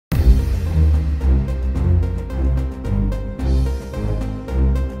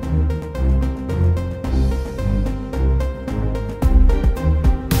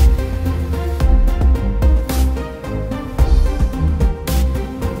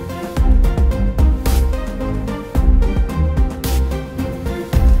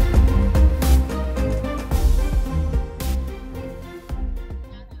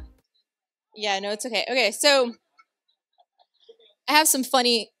Yeah, no, it's okay. Okay, so I have some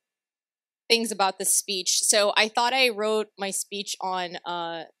funny things about this speech. So I thought I wrote my speech on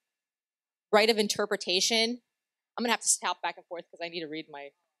right of interpretation. I'm gonna have to hop back and forth because I need to read my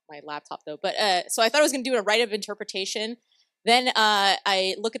laptop though. But so I thought I was gonna do a right of interpretation. Then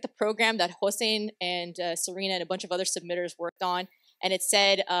I look at the program that Hossein and Serena and a bunch of other submitters worked on, and it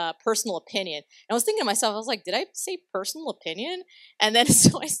said personal opinion. And I was thinking to myself, I was like, did I say personal opinion? And then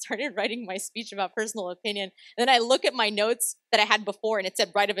so I started writing my speech about personal opinion. And then I look at my notes that I had before, and it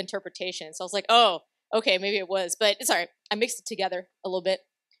said right of interpretation. So I was like, oh, okay, maybe it was. But it's all right. I mixed it together a little bit.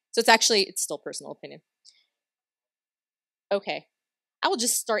 So it's still personal opinion. Okay. I will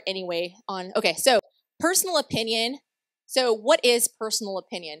just start anyway on, okay, so personal opinion. So what is personal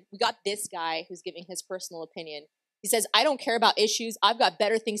opinion? We got this guy who's giving his personal opinion. He says, I don't care about issues. I've got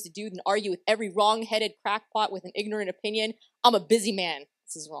better things to do than argue with every wrong-headed crackpot with an ignorant opinion. I'm a busy man.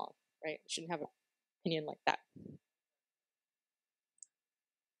 This is wrong, right? You shouldn't have an opinion like that.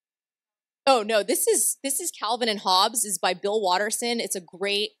 Oh, no, this is Calvin and Hobbes. Is by Bill Watterson. It's a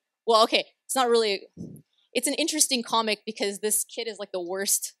great, well, okay, it's not really, it's an interesting comic because this kid is like the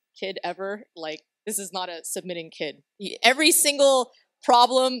worst kid ever. Like, this is not a submitting kid. Every single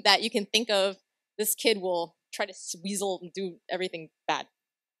problem that you can think of, this kid will try to weasel and do everything bad.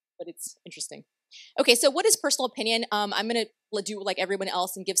 But it's interesting. Okay, so what is personal opinion? I'm going to do like everyone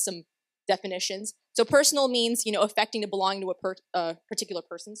else and give some definitions. So personal means, affecting to belong to a particular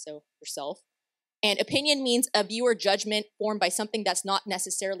person, so yourself. And opinion means a view or judgment formed by something that's not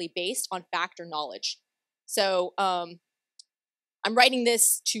necessarily based on fact or knowledge. So I'm writing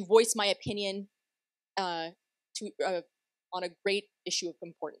this to voice my opinion on a great issue of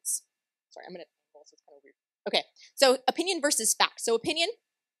importance. Sorry, I'm going to, also it's kind of weird. Okay, so opinion versus fact. So opinion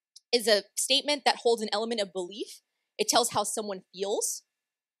is a statement that holds an element of belief. It tells how someone feels.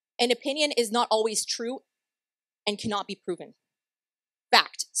 An opinion is not always true and cannot be proven.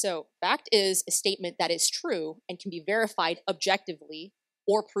 Fact. So fact is a statement that is true and can be verified objectively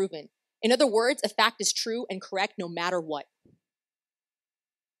or proven. In other words, a fact is true and correct no matter what.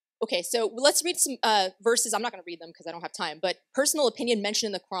 Okay, so let's read some verses. I'm not going to read them because I don't have time, but personal opinion mentioned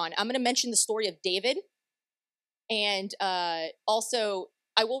in the Quran. I'm going to mention the story of David. And also,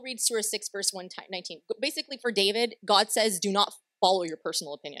 I will read Surah 6, verse 119. Basically, for David, God says, do not follow your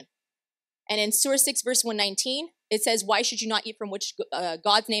personal opinion. And in Surah 6, verse 119, it says, why should you not eat from which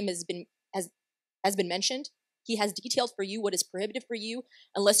God's name has been mentioned? He has detailed for you what is prohibited for you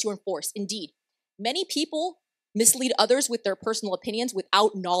unless you enforce. Indeed, many people mislead others with their personal opinions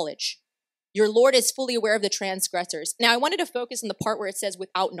without knowledge. Your Lord is fully aware of the transgressors. Now, I wanted to focus on the part where it says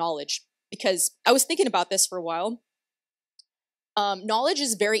without knowledge, because I was thinking about this for a while. Knowledge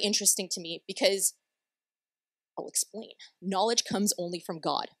is very interesting to me because, I'll explain. Knowledge comes only from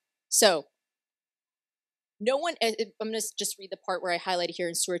God. So, no one, I'm going to just read the part where I highlighted here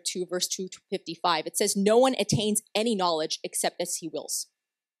in Surah 2, verse 255. It says, no one attains any knowledge except as he wills.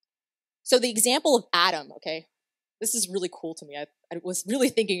 So the example of Adam, okay, this is really cool to me. I was really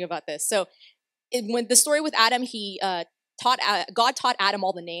thinking about this. So when the story with Adam, God taught Adam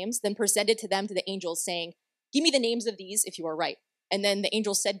all the names, then presented to the angels saying, give me the names of these if you are right. And then the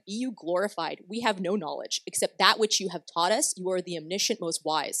angels said, be you glorified. We have no knowledge except that which you have taught us. You are the omniscient, most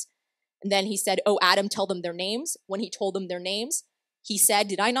wise. And then he said, oh, Adam, tell them their names. When he told them their names, he said,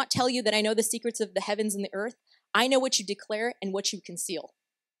 did I not tell you that I know the secrets of the heavens and the earth? I know what you declare and what you conceal.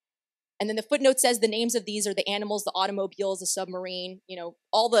 And then the footnote says the names of these are the animals, the automobiles, the submarine,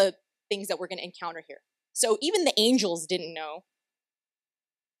 all the things that we're going to encounter here. So even the angels didn't know.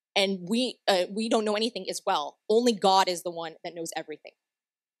 And we don't know anything as well. Only God is the one that knows everything.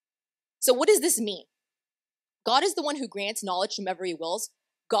 So what does this mean? God is the one who grants knowledge to whomever he wills.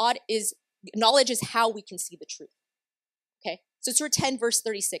 Knowledge is how we can see the truth. Okay, so Surah 10, verse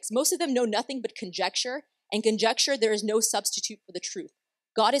 36. Most of them know nothing but conjecture, and conjecture there is no substitute for the truth.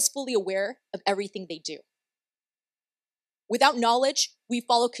 God is fully aware of everything they do. Without knowledge, we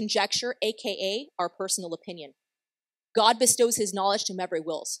follow conjecture, aka our personal opinion. God bestows his knowledge to whomever he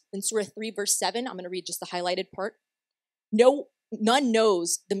wills. In Surah 3, verse 7, I'm going to read just the highlighted part. None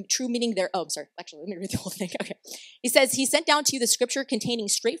knows the true meaning there. Oh, I'm sorry. Actually, let me read the whole thing. Okay. He says, he sent down to you the scripture containing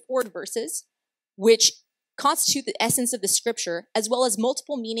straightforward verses, which constitute the essence of the scripture, as well as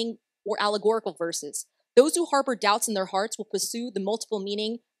multiple meaning or allegorical verses. Those who harbor doubts in their hearts will pursue the multiple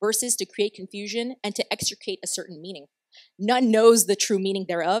meaning verses to create confusion and to extricate a certain meaning. None knows the true meaning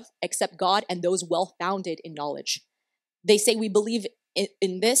thereof except God and those well-founded in knowledge. They say we believe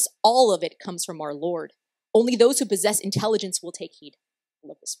in this. All of it comes from our Lord. Only those who possess intelligence will take heed. I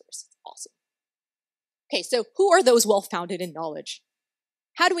love this verse. It's awesome. Okay, so who are those well-founded in knowledge?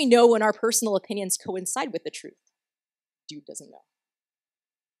 How do we know when our personal opinions coincide with the truth? Dude doesn't know.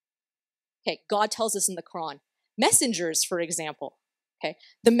 Okay, God tells us in the Quran. Messengers, for example. Okay,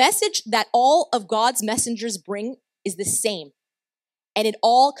 the message that all of God's messengers bring is the same. And it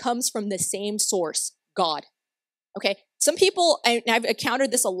all comes from the same source, God. Okay, some people, and I've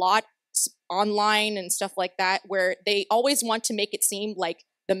encountered this a lot online and stuff like that, where they always want to make it seem like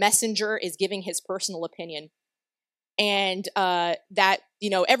the messenger is giving his personal opinion. And that,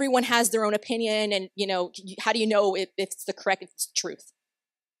 everyone has their own opinion, and, how do you know if it's the correct, if it's the truth?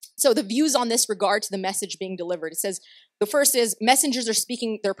 So the views on this regard to the message being delivered, it says, the first is messengers are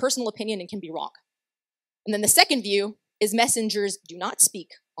speaking their personal opinion and can be wrong. And then the second view is messengers do not speak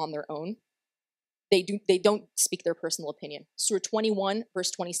on their own. They don't speak their personal opinion. Surah 21,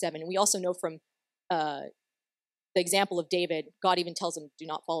 verse 27. And we also know from the example of David, God even tells him, do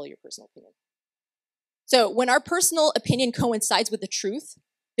not follow your personal opinion. So when our personal opinion coincides with the truth,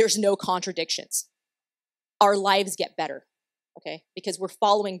 there's no contradictions. Our lives get better, okay? Because we're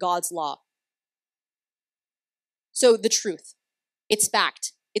following God's law. So the truth, it's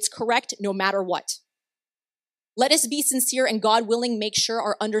fact. It's correct no matter what. Let us be sincere and, God willing, make sure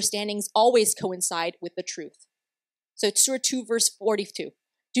our understandings always coincide with the truth. So it's Surah 2, verse 42.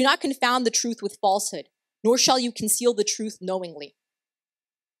 Do not confound the truth with falsehood, nor shall you conceal the truth knowingly.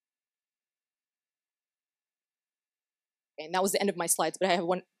 Okay, and that was the end of my slides, but I have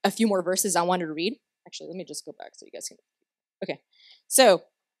a few more verses I wanted to read. Actually, let me just go back so you guys can. Okay, so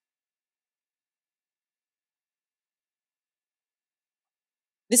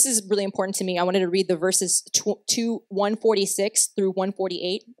this is really important to me. I wanted to read the verses 146 through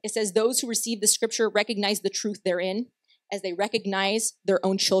 148. It says, those who receive the scripture recognize the truth therein, as they recognize their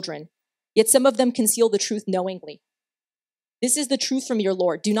own children. Yet some of them conceal the truth knowingly. This is the truth from your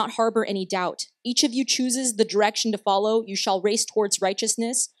Lord. Do not harbor any doubt. Each of you chooses the direction to follow. You shall race towards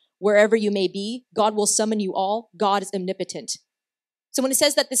righteousness. Wherever you may be, God will summon you all. God is omnipotent. So when it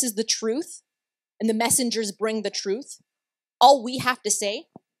says that this is the truth, and the messengers bring the truth, all we have to say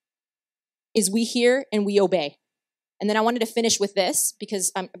is we hear and we obey. And then I wanted to finish with this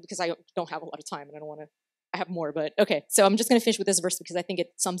because I don't have a lot of time and I have more, but okay. So I'm just going to finish with this verse because I think it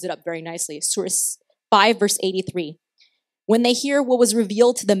sums it up very nicely. Surah 5, verse 83. When they hear what was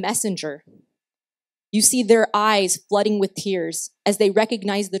revealed to the messenger, you see their eyes flooding with tears as they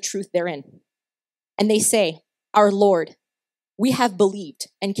recognize the truth therein. And they say, our Lord, we have believed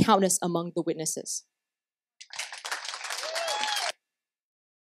and count us among the witnesses.